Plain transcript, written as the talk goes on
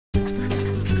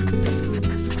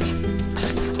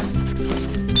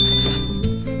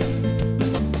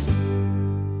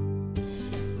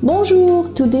Bonjour!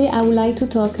 Today I would like to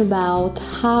talk about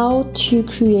how to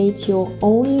create your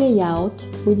own layout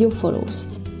with your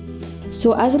photos.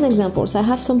 So as an example, I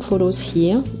have some photos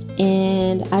here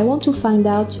and I want to find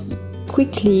out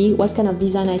quickly what kind of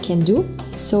design I can do.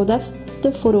 So that's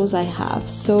the photos I have.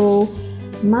 So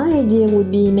my idea would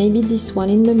be maybe this one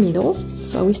in the middle.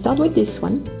 So I will start with this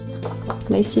one,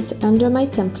 place it under my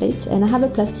template, and I have a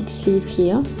plastic sleeve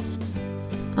here.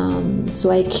 So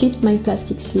I clip my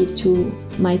plastic sleeve to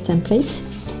my template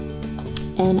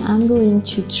and I'm going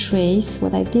to trace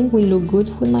what I think will look good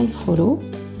with my photo.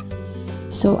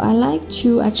 So I like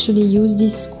to actually use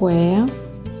this square.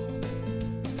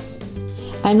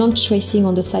 I'm not tracing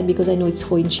on the side because I know it's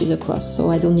 4 inches across,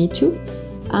 so I don't need to.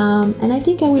 And I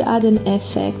think I will add an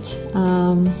effect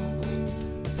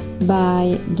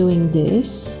by doing this.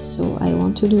 So I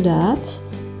want to do that.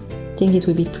 I think it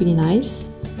will be pretty nice.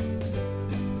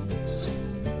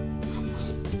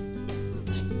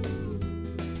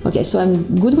 Okay, so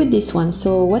I'm good with this one.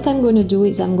 So what I'm going to do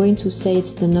is I'm going to say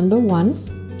it's the number 1.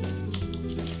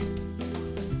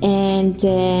 And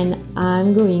then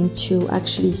I'm going to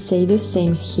actually say the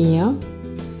same here.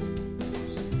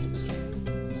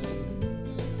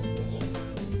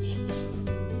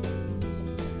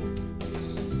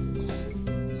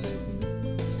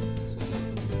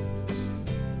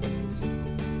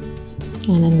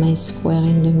 And then my square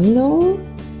in the middle.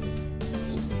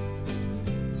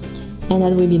 And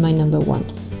that will be my number 1.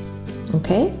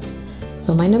 Okay,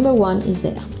 so my number 1 is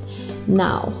there.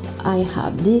 Now I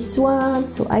have this one,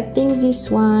 so I think this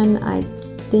one, I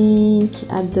think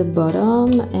at the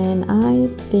bottom, and I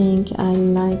think I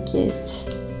like it.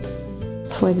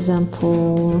 For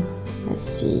example, let's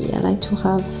see, I like to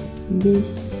have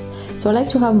this, so I like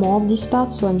to have more of this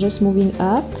part, so I'm just moving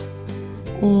up,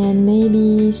 and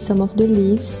maybe some of the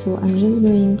leaves, so I'm just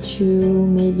going to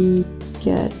maybe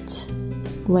cut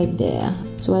right there.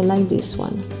 So I like this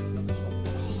one.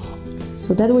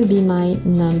 So that will be my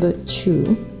number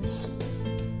 2.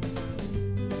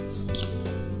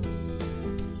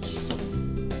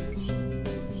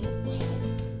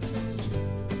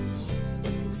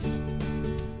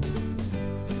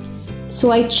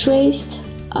 So I traced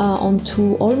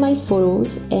onto all my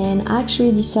photos and I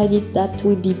actually decided that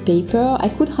would be paper. I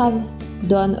could have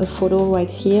done a photo right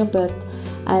here, but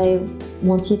I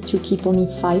wanted to keep only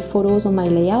 5 photos on my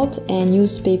layout and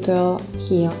use paper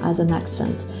here as an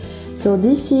accent. So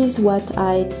this is what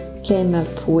I came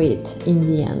up with in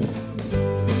the end.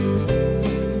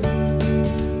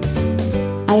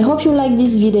 I hope you like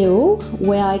this video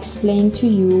where I explain to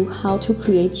you how to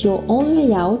create your own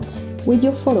layout with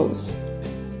your photos.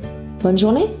 Bonne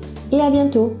journée et à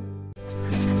bientôt!